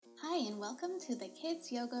and welcome to the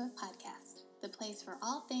Kids Yoga Podcast, the place for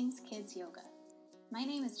all things kids yoga. My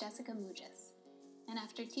name is Jessica Mugis, and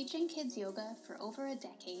after teaching kids yoga for over a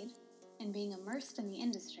decade and being immersed in the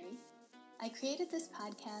industry, I created this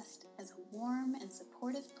podcast as a warm and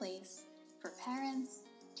supportive place for parents,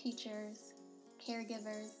 teachers,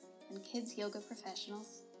 caregivers, and kids yoga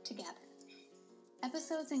professionals to gather.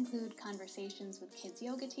 Episodes include conversations with kids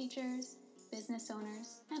yoga teachers, business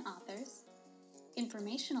owners, and authors,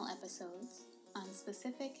 informational episodes on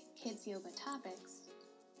specific kids yoga topics,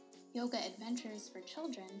 yoga adventures for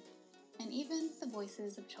children, and even the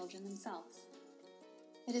voices of children themselves.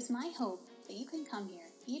 It is my hope that you can come here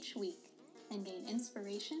each week and gain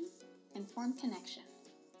inspiration and form connection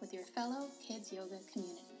with your fellow kids yoga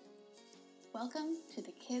community. Welcome to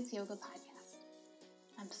the Kids Yoga Podcast.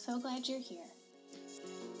 I'm so glad you're here.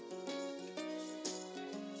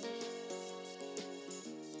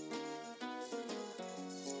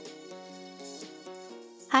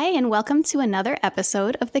 Hi, and welcome to another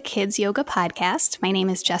episode of the Kids Yoga Podcast. My name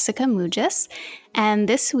is Jessica Mugis, and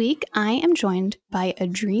this week I am joined by a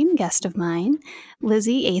dream guest of mine,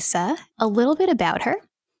 Lizzie Assa. A little bit about her.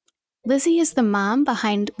 Lizzie is the mom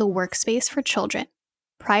behind the Workspace for Children.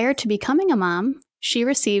 Prior to becoming a mom, she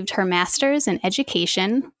received her master's in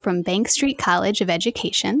education from Bank Street College of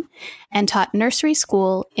Education and taught nursery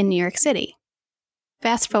school in New York City.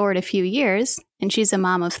 Fast forward a few years, and she's a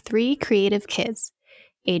mom of 3 creative kids,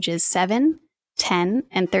 ages 7, 10,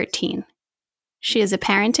 and 13. She is a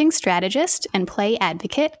parenting strategist and play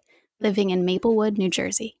advocate living in Maplewood, New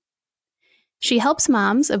Jersey. She helps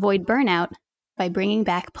moms avoid burnout by bringing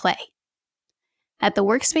back play. At the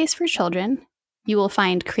Workspace for Children, you will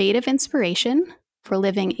find creative inspiration for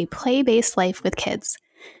living a play-based life with kids.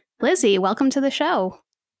 Lizzie, welcome to the show.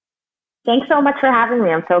 Thanks so much for having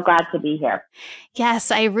me. I'm so glad to be here.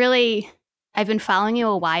 Yes, I've been following you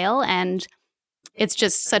a while, and it's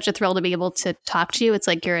just such a thrill to be able to talk to you. It's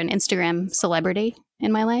like you're an Instagram celebrity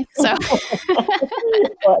in my life. So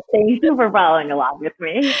Well, thank you for following along with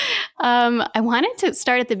me. I wanted to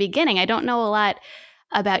start at the beginning. I don't know a lot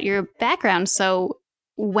about your background. So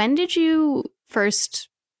when did you first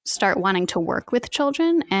start wanting to work with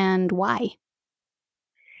children, and why?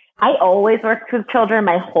 I always worked with children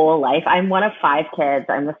my whole life. I'm one of 5 kids.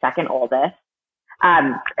 I'm the second oldest.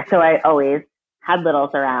 So I always had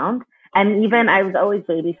littles around. And even I was always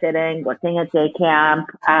babysitting, working at day camp.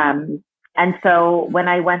 And so when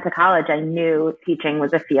I went to college, I knew teaching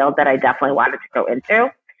was a field that I definitely wanted to go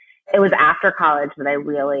into. It was after college that I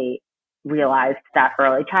really realized that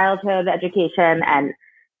early childhood education and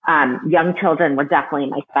young children were definitely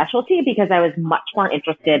my specialty, because I was much more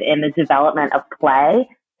interested in the development of play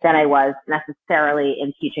than I was necessarily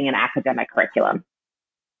in teaching an academic curriculum.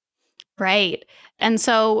 Right. And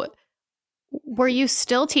so were you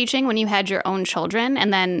still teaching when you had your own children?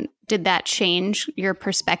 And then did that change your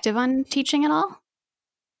perspective on teaching at all?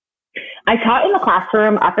 I taught in the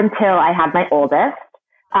classroom up until I had my oldest.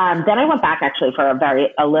 Then I went back actually for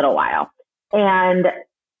a little while. And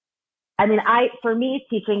I mean, for me,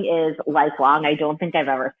 teaching is lifelong. I don't think I've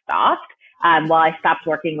ever stopped. While I stopped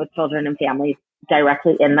working with children and families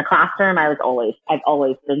directly in the classroom, I've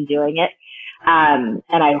always been doing it. And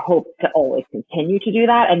I hope to always continue to do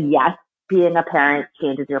that. And yes, being a parent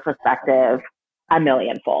changes your perspective a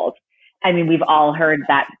millionfold. I mean, we've all heard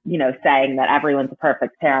that, saying that everyone's a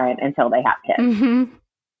perfect parent until they have kids. Mm-hmm.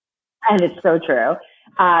 And it's so true.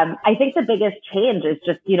 I think the biggest change is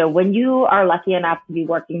just, when you are lucky enough to be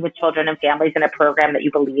working with children and families in a program that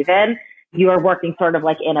you believe in, you are working sort of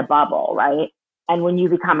like in a bubble, right? And when you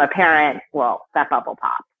become a parent, well, that bubble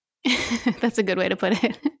pops. That's a good way to put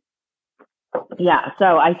it. Yeah.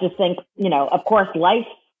 So I just think, of course, life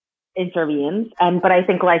intervenes, but I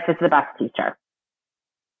think life is the best teacher.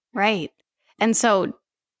 Right. And so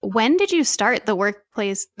when did you start the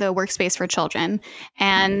Workspace for Children?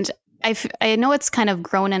 And I know it's kind of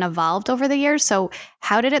grown and evolved over the years. So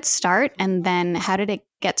how did it start? And then how did it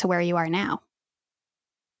get to where you are now?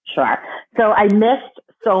 Sure. So I missed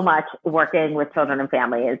so much working with children and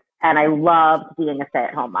families, and I loved being a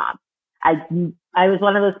stay-at-home mom. I was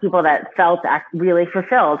one of those people that felt really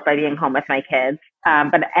fulfilled by being home with my kids.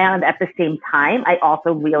 And at the same time, I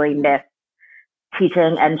also really missed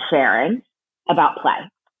teaching and sharing about play.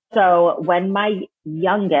 So when my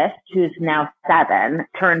youngest, who's now 7,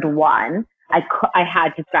 turned 1, I had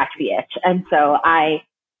to scratch the itch. And so I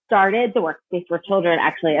started the Workspace for Children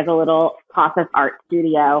actually as a little process art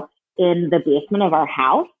studio in the basement of our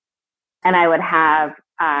house. And I would have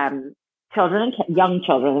young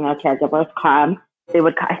children and our caregivers come.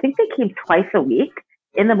 I think they came twice a week,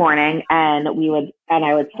 in the morning, and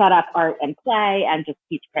I would set up art and play and just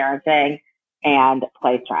teach parenting and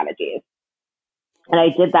play strategies. And I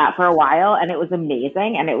did that for a while, and it was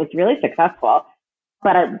amazing, and it was really successful.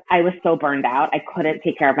 But I was so burned out. I couldn't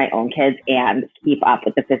take care of my own kids and keep up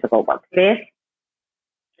with the physical workspace.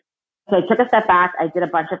 So I took a step back. I did a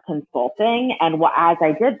bunch of consulting. And as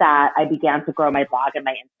I did that, I began to grow my blog and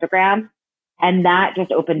my Instagram. And that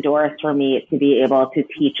just opened doors for me to be able to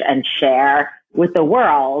teach and share with the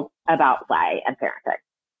world about play and parenting.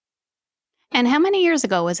 And how many years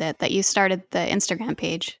ago was it that you started the Instagram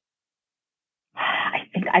page? I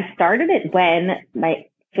think I started it when my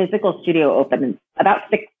physical studio opened about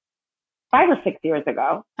 5 or 6 years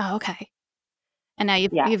ago. Oh, okay. And now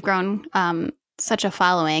you've grown such a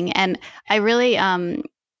following. And I really I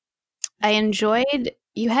enjoyed,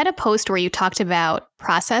 you had a post where you talked about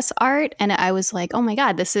process art, and I was like, oh my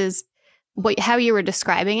God, this is how you were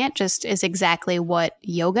describing it just is exactly what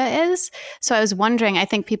yoga is. So I was wondering, I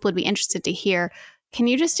think people would be interested to hear, can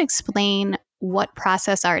you just explain what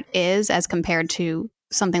process art is as compared to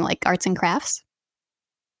something like arts and crafts?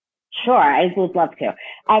 Sure, I would love to.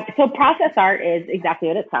 So process art is exactly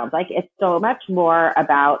what it sounds like. It's so much more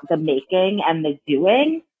about the making and the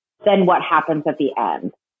doing than what happens at the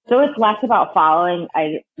end. So it's less about following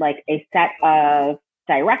a set of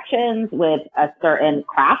directions with a certain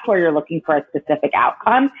craft where you're looking for a specific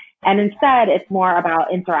outcome. And instead, it's more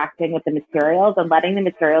about interacting with the materials and letting the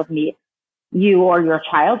materials meet you or your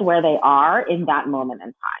child where they are in that moment in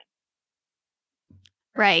time.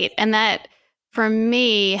 Right. And that, for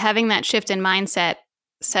me, having that shift in mindset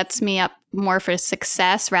sets me up more for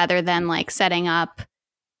success rather than like setting up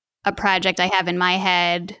a project I have in my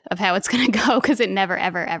head of how it's going to go, because it never,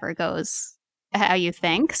 ever, ever goes how you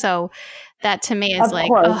think. So that to me is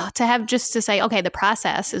like, to have just to say, okay, the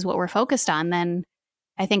process is what we're focused on. Then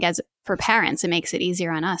I think as for parents, it makes it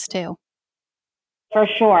easier on us too. For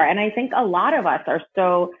sure. And I think a lot of us are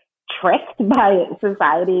so tricked by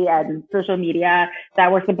society and social media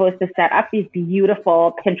that we're supposed to set up these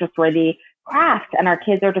beautiful Pinterest-worthy crafts, and our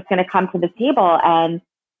kids are just going to come to the table and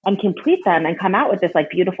complete them and come out with this like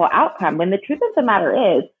beautiful outcome. When the truth of the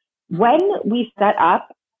matter is, when we set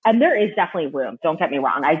up, and there is definitely room, don't get me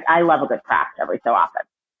wrong, I love a good craft every so often,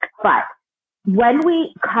 but when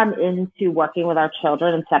we come into working with our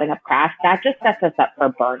children and setting up crafts, that just sets us up for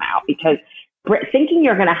burnout, because thinking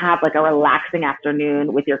you're going to have like a relaxing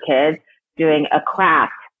afternoon with your kids doing a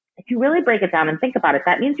craft, if you really break it down and think about it,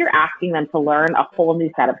 that means you're asking them to learn a whole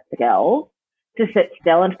new set of skills, to sit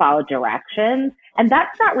still and follow directions. And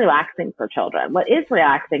that's not relaxing for children. What is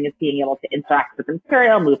relaxing is being able to interact with the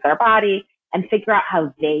material, move their body, and figure out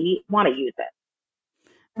how they want to use it.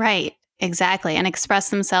 Right. Exactly. And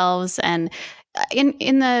express themselves. And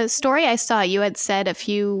in the story I saw, you had said a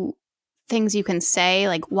few things you can say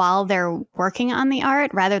like while they're working on the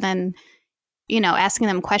art, rather than, asking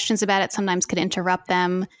them questions about it sometimes could interrupt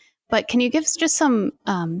them. But can you give us just some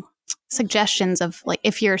suggestions of, like,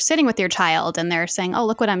 if you're sitting with your child and they're saying, oh,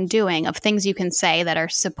 look what I'm doing, of things you can say that are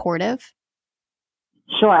supportive?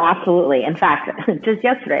 Sure, absolutely. In fact, just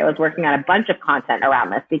yesterday, I was working on a bunch of content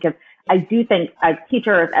around this, because I do think as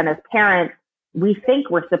teachers and as parents, we think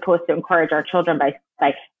we're supposed to encourage our children by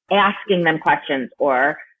asking them questions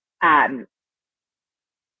or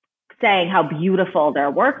saying how beautiful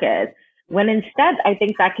their work is, when instead I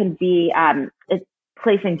think that can be it's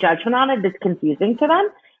placing judgment on it. It's confusing to them.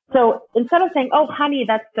 So instead of saying, oh, honey,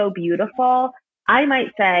 that's so beautiful, I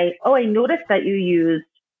might say, oh, I noticed that you used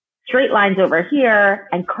straight lines over here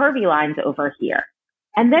and curvy lines over here.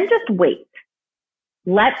 And then just wait.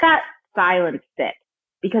 Let that silence sit.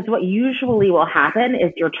 Because what usually will happen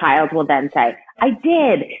is your child will then say, I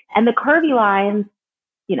did. And the curvy lines,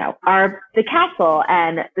 are the castle,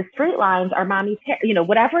 and the straight lines are mommy's hair,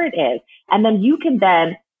 whatever it is. And then you can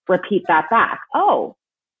then repeat that back. Oh,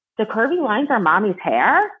 the curvy lines are mommy's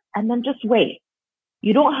hair. And then just wait.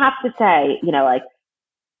 You don't have to say,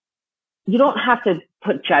 you don't have to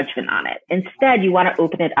put judgment on it. Instead, you want to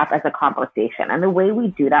open it up as a conversation. And the way we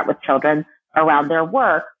do that with children around their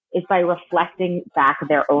work is by reflecting back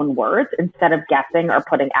their own words instead of guessing or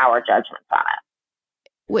putting our judgments on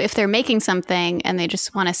it. If they're making something and they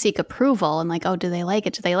just want to seek approval and like, oh, do they like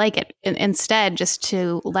it? Do they like it? Instead, just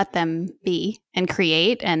to let them be and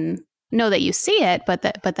create and know that you see it, but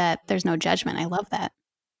that there's no judgment. I love that.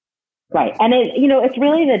 Right. And it's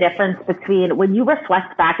really the difference between when you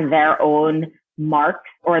reflect back their own marks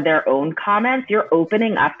or their own comments, you're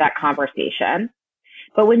opening up that conversation.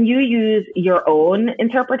 But when you use your own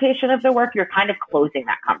interpretation of the work, you're kind of closing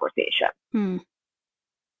that conversation.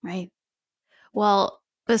 Right. Well,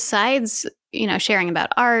 besides, sharing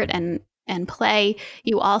about art and and play.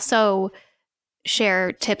 You also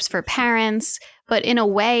share tips for parents, but in a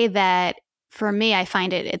way that for me, I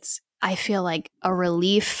find I feel like a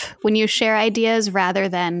relief when you share ideas rather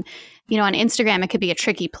than, on Instagram, it could be a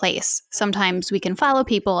tricky place. Sometimes we can follow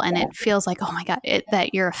people and it feels like, oh my God,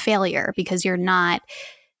 that you're a failure because you're not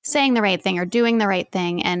saying the right thing or doing the right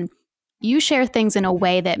thing. And you share things in a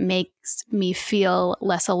way that makes me feel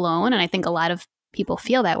less alone. And I think a lot of people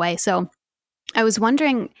feel that way. So I was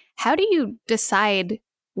wondering, how do you decide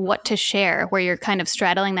what to share where you're kind of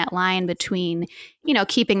straddling that line between,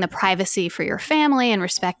 keeping the privacy for your family and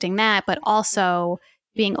respecting that, but also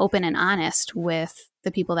being open and honest with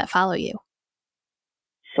the people that follow you?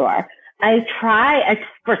 Sure.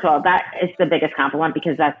 First of all, that is the biggest compliment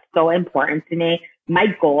because that's so important to me. My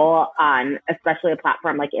goal on especially a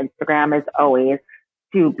platform like Instagram is always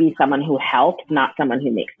to be someone who helps, not someone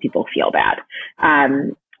who makes people feel bad.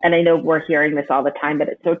 And I know we're hearing this all the time, but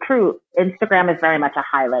it's so true. Instagram is very much a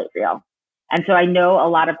highlight reel. And so I know a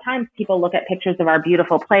lot of times people look at pictures of our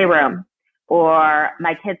beautiful playroom or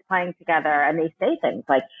my kids playing together and they say things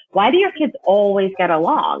like, why do your kids always get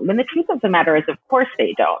along? When the truth of the matter is, of course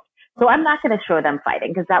they don't. So I'm not going to show them fighting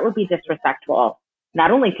because that would be disrespectful, not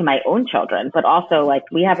only to my own children, but also like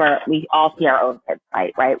we all see our own kids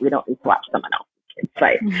fight, right? We don't need to watch someone else's kids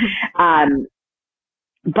fight.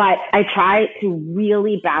 But I try to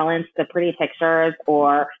really balance the pretty pictures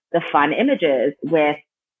or the fun images with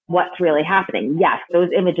what's really happening. Yes, those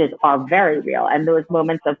images are very real. And those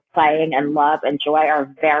moments of playing and love and joy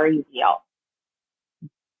are very real.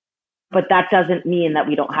 But that doesn't mean that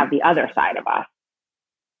we don't have the other side of us.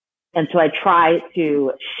 And so I try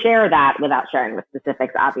to share that without sharing the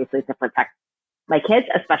specifics, obviously, to protect my kids,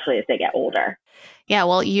 especially as they get older. Yeah,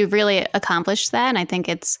 well, you've really accomplished that. And I think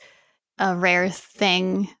it's a rare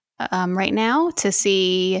thing right now to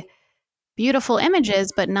see beautiful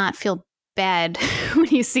images, but not feel bad when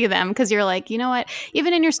you see them. Because you're like, you know what?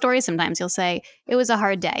 Even in your story, sometimes you'll say, it was a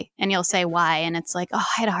hard day. And you'll say why. And it's like, oh,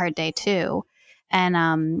 I had a hard day too.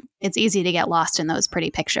 And it's easy to get lost in those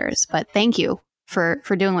pretty pictures. But thank you for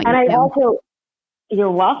doing what you do.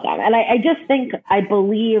 You're welcome. And I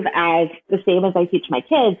believe as the same as I teach my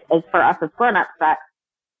kids, as for us as grown-ups, that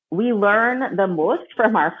we learn the most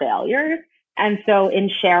from our failures. And so in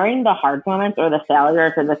sharing the hard moments or the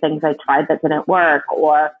failures or the things I tried that didn't work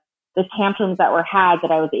or the tantrums that were had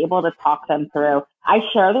that I was able to talk them through, I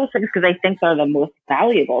share those things because I think they're the most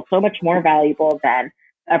valuable, so much more valuable than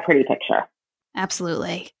a pretty picture.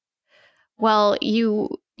 Absolutely. Well,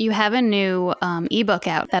 you have a new ebook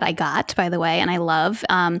out that I got, by the way, and I love.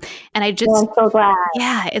 And I'm so glad.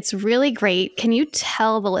 Yeah, it's really great. Can you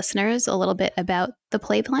tell the listeners a little bit about the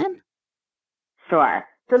play plan? Sure.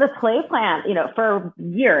 So the play plan, for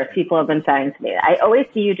years, people have been saying to me, I always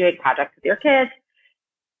see you doing projects with your kids.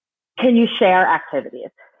 Can you share activities?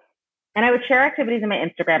 And I would share activities on my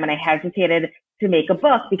Instagram, and I hesitated to make a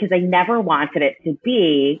book because I never wanted it to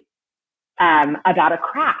be about a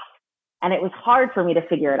craft. And it was hard for me to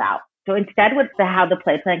figure it out. So instead, how the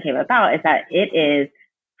play plan came about is that it is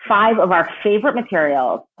 5 of our favorite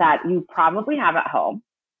materials that you probably have at home.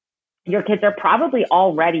 Your kids are probably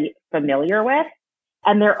already familiar with,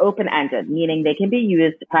 and they're open-ended, meaning they can be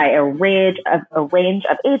used by a range of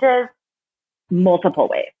ages, multiple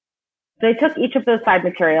ways. So I took each of those 5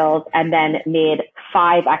 materials and then made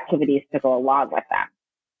 5 activities to go along with them.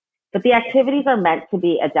 But the activities are meant to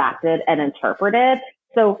be adapted and interpreted.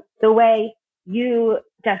 So the way you,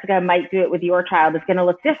 Jessica, might do it with your child is going to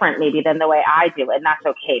look different maybe than the way I do it. And that's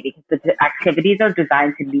okay because the activities are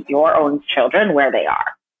designed to meet your own children where they are.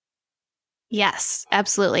 Yes,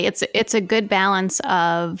 absolutely. It's a good balance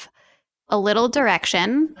of a little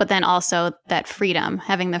direction, but then also that freedom,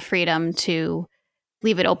 having the freedom to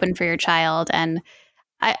leave it open for your child. And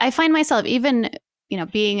I find myself even,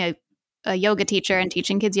 being a yoga teacher and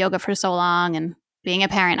teaching kids yoga for so long and being a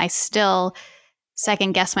parent, I still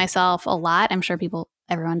second guess myself a lot. I'm sure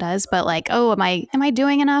everyone does, but like, oh, am I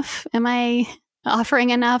doing enough? Am I offering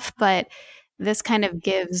enough? But this kind of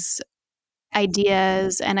gives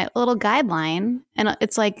ideas and a little guideline. And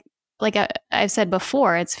it's like I've said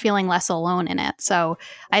before, it's feeling less alone in it. So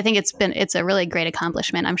I think it's a really great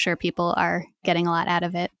accomplishment. I'm sure people are getting a lot out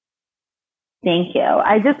of it. Thank you.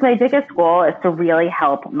 My biggest goal is to really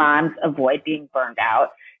help moms avoid being burned out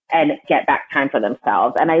and get back time for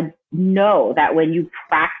themselves. And I know that when you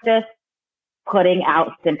practice putting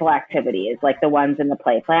out simple activities like the ones in the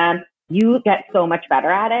play plan, you get so much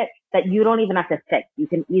better at it that you don't even have to sit. You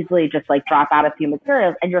can easily just drop out a few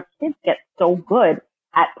materials and your kids get so good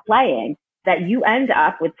at playing that you end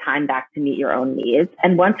up with time back to meet your own needs.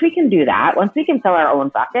 And once we can do that, once we can fill our own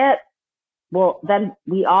bucket, well, then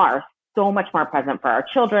we are so much more present for our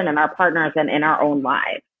children and our partners and in our own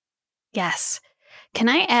lives. Yes. Can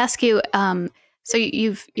I ask you, so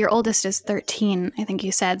your oldest is 13, I think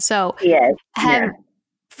you said. So Yes. have Yeah.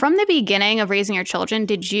 from the beginning of raising your children,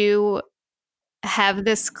 did you have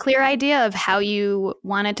this clear idea of how you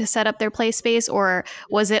wanted to set up their play space, or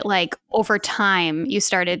was it like over time you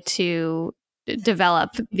started to develop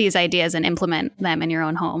these ideas and implement them in your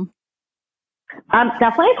own home?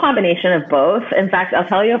 Definitely a combination of both. In fact, I'll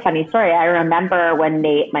tell you a funny story. I remember when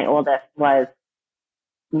Nate, my oldest, was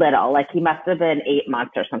little, like he must have been 8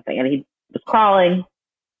 months or something, and he was crawling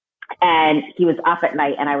and he was up at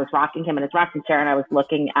night, and I was rocking him in his rocking chair, and I was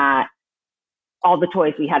looking at all the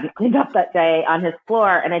toys we hadn't cleaned up that day on his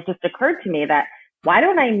floor. And it just occurred to me that why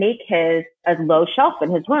don't I make his a low shelf in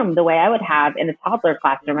his room the way I would have in a toddler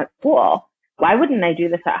classroom at school? Why wouldn't I do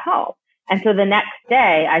this at home? And so the next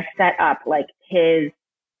day I set up like his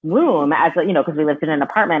room as, because we lived in an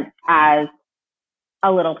apartment, as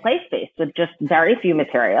a little play space with just very few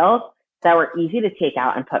materials that were easy to take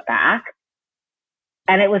out and put back.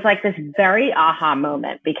 And it was like this very aha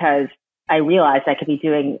moment, because I realized I could be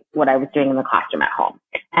doing what I was doing in the classroom at home.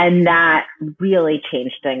 And that really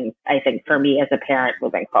changed things, I think, for me as a parent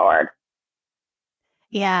moving forward.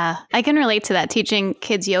 Yeah, I can relate to that, teaching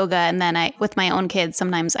kids yoga. And then with my own kids,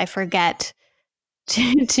 sometimes I forget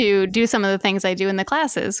to do some of the things I do in the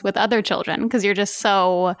classes with other children, because you're just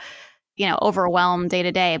so, overwhelmed day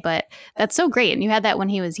to day. But that's so great. And you had that when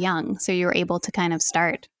he was young. So you were able to kind of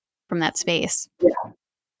start from that space. Yeah.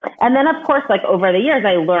 And then, of course, like over the years,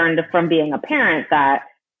 I learned from being a parent that,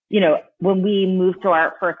 when we moved to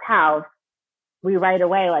our first house, we right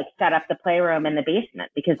away like set up the playroom in the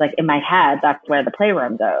basement, because like in my head, that's where the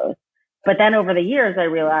playroom goes. But then over the years, I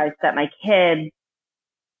realized that my kids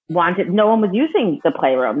no one was using the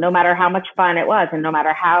playroom, no matter how much fun it was and no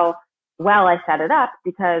matter how well I set it up,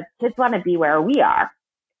 because kids want to be where we are.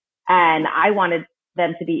 And I wanted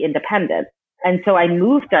them to be independent. And so I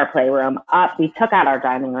moved our playroom up. We took out our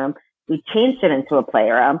dining room. We changed it into a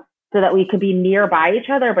playroom so that we could be nearby each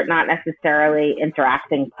other, but not necessarily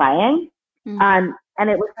interacting, playing. Mm-hmm. And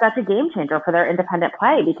it was such a game changer for their independent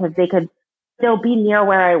play, because they could still be near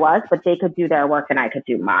where I was, but they could do their work and I could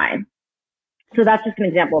do mine. So that's just an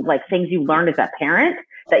example of like things you learned as a parent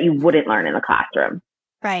that you wouldn't learn in the classroom.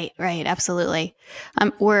 Right, absolutely.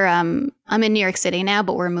 I'm in New York City now,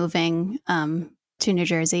 but we're moving to New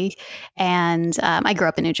Jersey, and I grew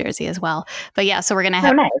up in New Jersey as well. But yeah, so we're gonna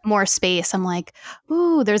have more space. I'm like,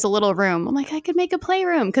 ooh, there's a little room. I'm like, I could make a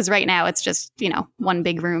playroom, because right now it's just one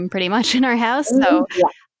big room pretty much in our house. So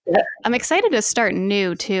I'm excited to start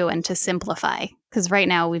new too, and to simplify, because right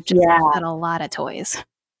now we've just got a lot of toys.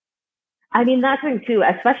 I mean, that's the thing too,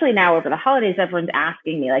 especially now over the holidays, everyone's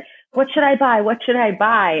asking me like, what should I buy? What should I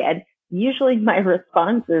buy? And usually my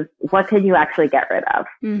response is, what can you actually get rid of?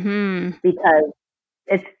 Mm-hmm. Because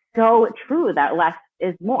it's so true that less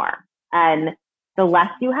is more. And the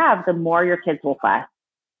less you have, the more your kids will play.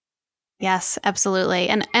 Yes, absolutely.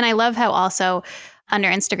 And I love how also on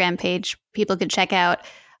your Instagram page, people could check out,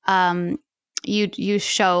 you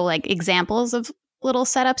show like examples of little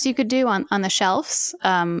setups you could do on the shelves,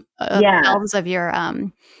 shelves of your,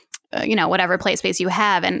 whatever play space you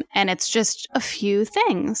have. And it's just a few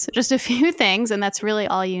things. And that's really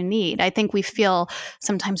all you need. I think we feel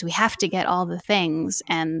sometimes we have to get all the things,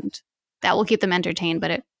 and that will keep them entertained.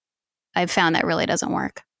 But I've found that really doesn't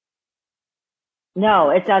work.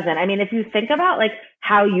 No, it doesn't. I mean, if you think about like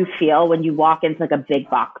how you feel when you walk into like a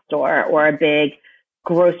big box store or a big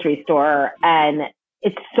grocery store, and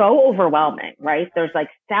it's so overwhelming, right? There's like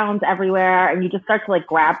sounds everywhere, and you just start to like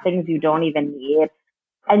grab things you don't even need.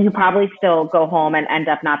 And you probably still go home and end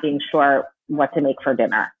up not being sure what to make for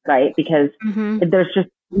dinner, right? Because there's just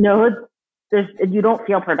you don't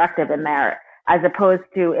feel productive in there, as opposed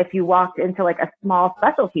to if you walked into like a small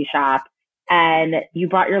specialty shop and you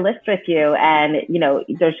brought your list with you, and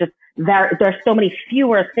there's so many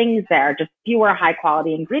fewer things there, just fewer high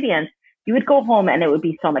quality ingredients. You would go home and it would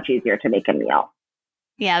be so much easier to make a meal.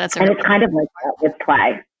 Yeah, that's and it's kind of like that with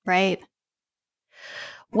play. Right.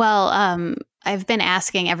 Well, I've been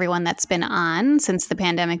asking everyone that's been on since the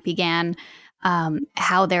pandemic began,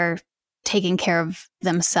 how they're taking care of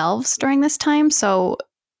themselves during this time. So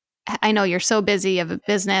I know you're so busy, you have a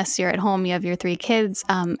business, you're at home, you have your 3 kids,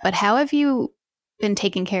 but how have you been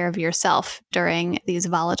taking care of yourself during these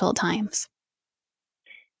volatile times?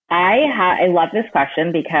 I love this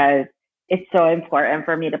question, because it's so important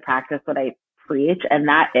for me to practice what I preach, and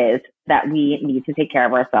that is that we need to take care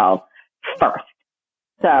of ourselves first.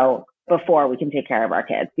 So before we can take care of our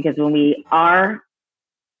kids, because when we are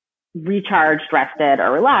recharged, rested,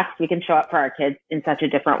 or relaxed, we can show up for our kids in such a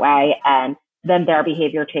different way. And then their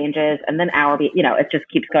behavior changes. And then it just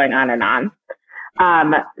keeps going on and on.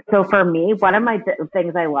 So for me, one of my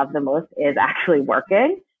things I love the most is actually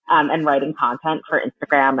working and writing content for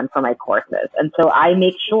Instagram and for my courses. And so I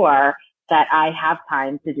make sure that I have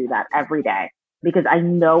time to do that every day, because I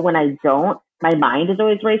know when I don't, my mind is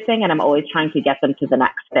always racing and I'm always trying to get them to the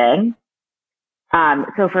next thing.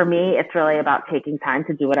 So for me, it's really about taking time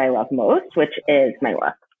to do what I love most, which is my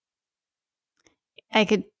work. I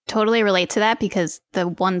could totally relate to that, because the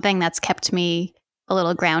one thing that's kept me a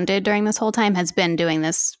little grounded during this whole time has been doing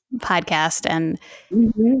this podcast and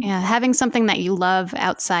having something that you love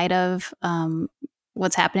outside of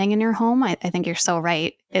what's happening in your home. I think you're so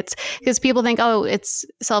right. It's because people think, oh, it's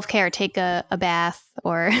self-care, take a bath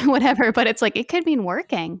or whatever, but it's like, it could mean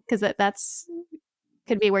working, because that's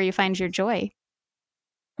could be where you find your joy.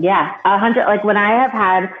 Yeah, 100. Like when I have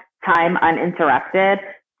had time uninterrupted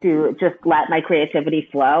to just let my creativity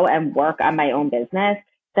flow and work on my own business,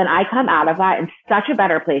 then I come out of that in such a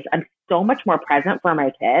better place. I'm so much more present for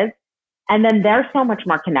my kids. And then they're so much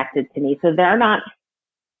more connected to me. So they're not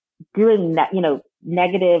doing,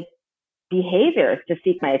 negative behaviors to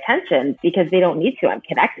seek my attention, because they don't need to. I'm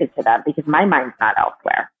connected to them because my mind's not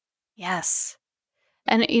elsewhere. Yes.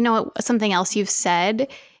 And something else you've said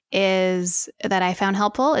is that I found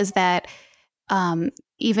helpful is that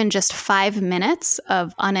even just 5 minutes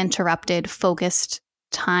of uninterrupted, focused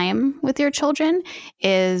time with your children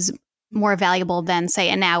is more valuable than, say,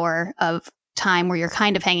 an hour of time where you're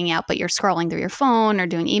kind of hanging out, but you're scrolling through your phone or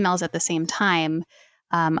doing emails at the same time.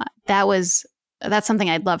 That's something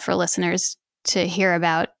I'd love for listeners to hear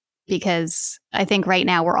about, because I think right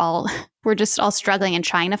now we're just all struggling and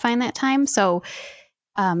trying to find that time. So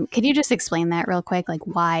could you just explain that real quick? Like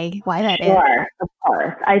why that is? Sure, of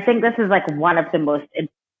course. I think this is like one of the most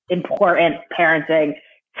important parenting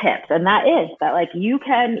tips. And that is that, like, you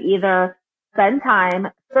can either spend time,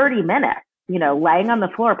 30 minutes, laying on the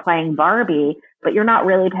floor playing Barbie, but you're not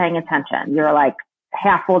really paying attention. You're like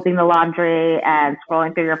half folding the laundry and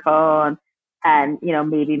scrolling through your phone and,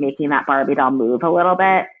 maybe making that Barbie doll move a little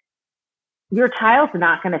bit. Your child's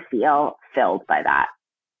not going to feel filled by that.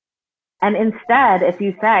 And instead, if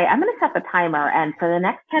you say, I'm going to set the timer, and for the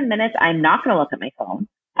next 10 minutes, I'm not going to look at my phone.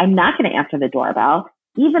 I'm not going to answer the doorbell.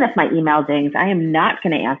 Even if my email dings, I am not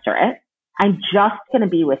going to answer it. I'm just going to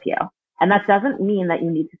be with you. And that doesn't mean that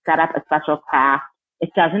you need to set up a special craft.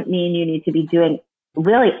 It doesn't mean you need to be doing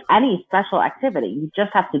really any special activity. You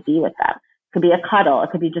just have to be with them. It could be a cuddle.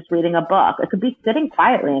 It could be just reading a book. It could be sitting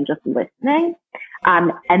quietly and just listening.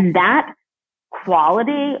 And that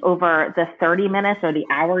quality over the 30 minutes or the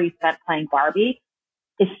hour you spent playing Barbie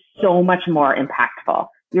is so much more impactful.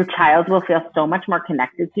 Your child will feel so much more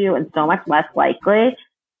connected to you and so much less likely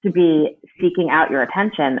to be seeking out your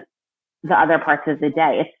attention the other parts of the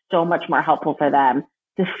day. It's so much more helpful for them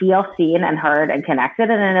to feel seen and heard and connected,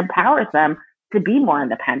 and it empowers them to be more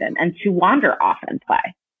independent and to wander off and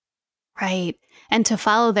play. Right. And to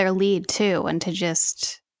follow their lead too, and to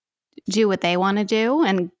just do what they want to do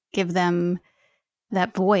and give them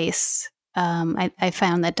that voice. I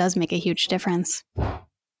found that does make a huge difference.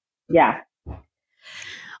 Yeah.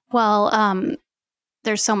 Well,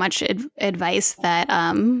 there's so much advice that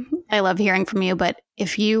I love hearing from you, but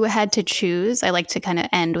if you had to choose, I like to kind of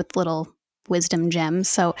end with little wisdom gems.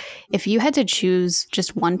 So if you had to choose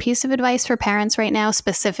just one piece of advice for parents right now,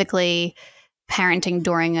 specifically parenting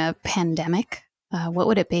during a pandemic, what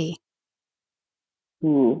would it be?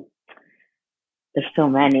 Ooh, there's so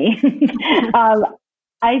many.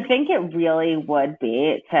 I think it really would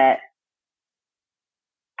be to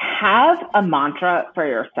have a mantra for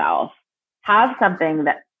yourself. Have something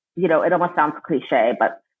that, it almost sounds cliche,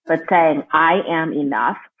 but saying, I am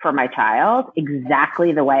enough for my child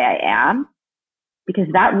exactly the way I am, because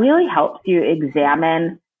that really helps you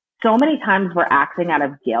examine. So many times we're acting out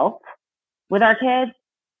of guilt with our kids,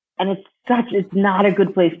 and it's not a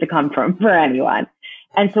good place to come from for anyone.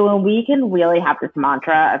 And so when we can really have this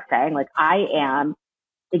mantra of saying, like, I am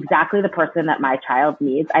exactly the person that my child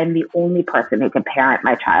needs. I'm the only person who can parent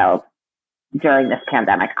my child during this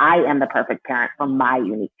pandemic. I am the perfect parent for my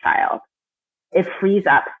unique child. It frees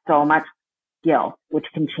up so much guilt, which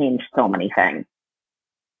can change so many things.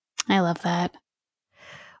 I love that.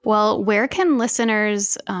 Well, where can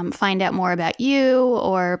listeners find out more about you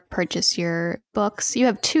or purchase your books? You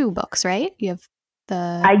have 2 books, right? You have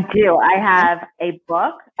I do. I have a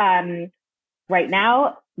book right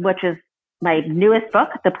now, which is my newest book,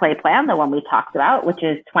 The Play Plan, the one we talked about, which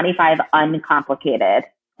is 25 uncomplicated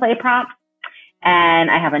play prompts. And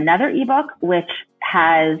I have another ebook, which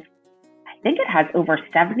has, I think it has over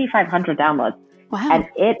 7,500 downloads. Wow. And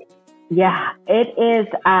it is,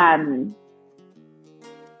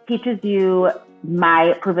 teaches you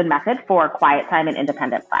my proven method for quiet time and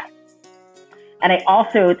independent play. And I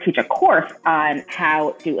also teach a course on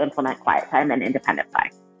how to implement quiet time and independent play.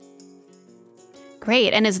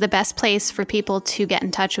 Great. And is the best place for people to get in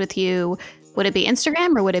touch with you, would it be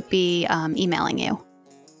Instagram or would it be emailing you?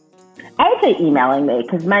 I would say emailing me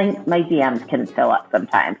because my DMs can fill up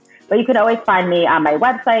sometimes. But you can always find me on my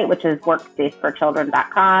website, which is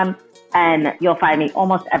workspaceforchildren.com. And you'll find me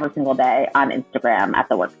almost every single day on Instagram at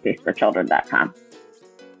theworkspaceforchildren.com.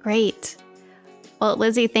 Great. Well,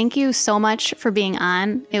 Lizzie, thank you so much for being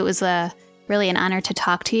on. It was really an honor to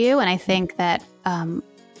talk to you. And I think that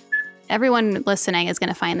everyone listening is going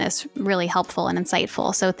to find this really helpful and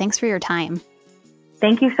insightful. So thanks for your time.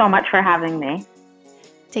 Thank you so much for having me.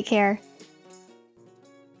 Take care.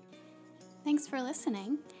 Thanks for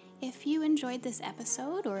listening. If you enjoyed this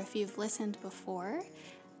episode or if you've listened before,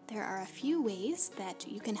 there are a few ways that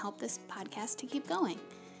you can help this podcast to keep going.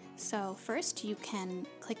 So first, you can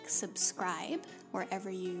click subscribe wherever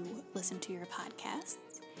you listen to your podcasts.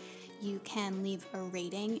 You can leave a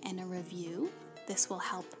rating and a review. This will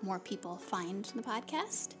help more people find the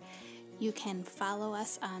podcast. You can follow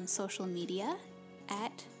us on social media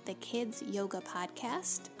at the Kids Yoga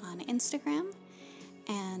Podcast on Instagram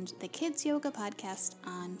and the Kids Yoga Podcast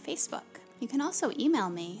on Facebook. You can also email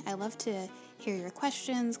me. I love to hear your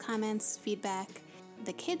questions, comments, feedback.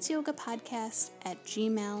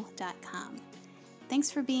 thekidsyogapodcast@gmail.com. Thanks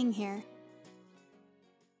for being here.